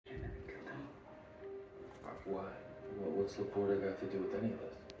Why? What's Laporta got to do with any of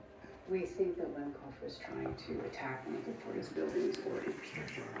this? We think that Lemkoff was trying to attack one of Laporta's buildings or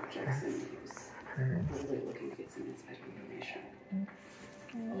infrastructure projects, and he was probably looking to get some inside information.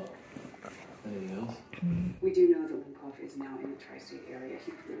 Anything else? We do know that Lemkoff is now in the tri-state area.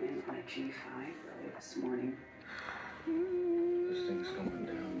 He flew in on a G5 early this morning. This thing's coming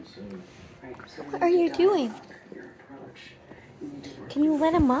down soon. Right, so what are you doing? Your approach. Can you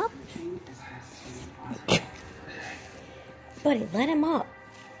let him up? As fast as possible. Buddy, let him up.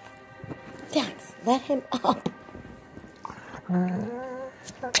 Dax, let him up.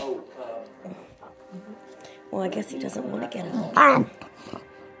 Well, I guess he doesn't want to get up.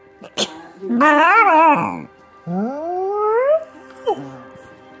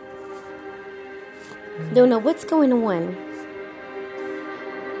 Don't know what's going on.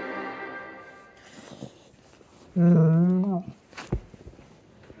 You're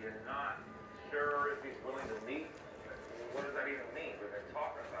not sure if he's willing to meet? What does that even mean? We've been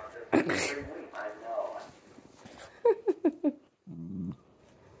talking about this for 3 weeks. I know.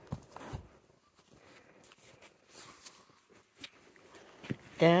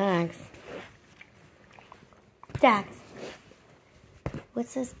 Dax. Dax.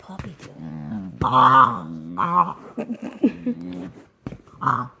 What's this puppy doing?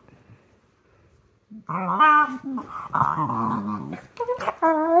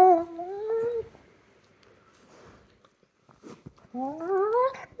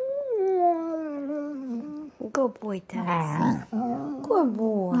 Good boy, Dax. Good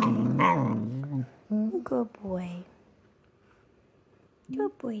boy. Good boy.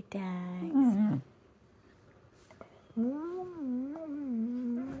 Good boy, Dax.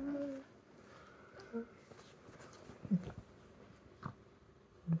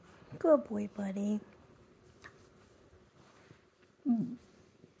 Good boy, buddy.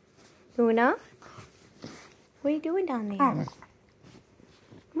 Luna? What are you doing down there?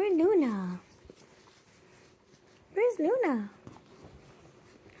 Where's Luna? Where's Luna?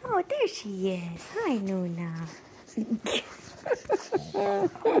 Oh, there she is. Hi, Luna.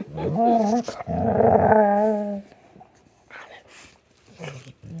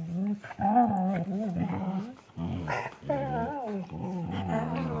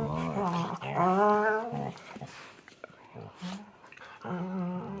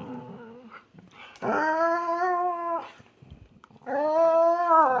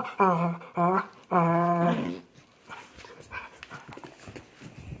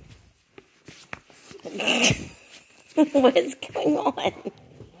 What is going on?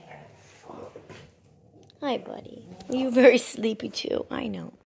 Hi, buddy. You're very sleepy too. I know.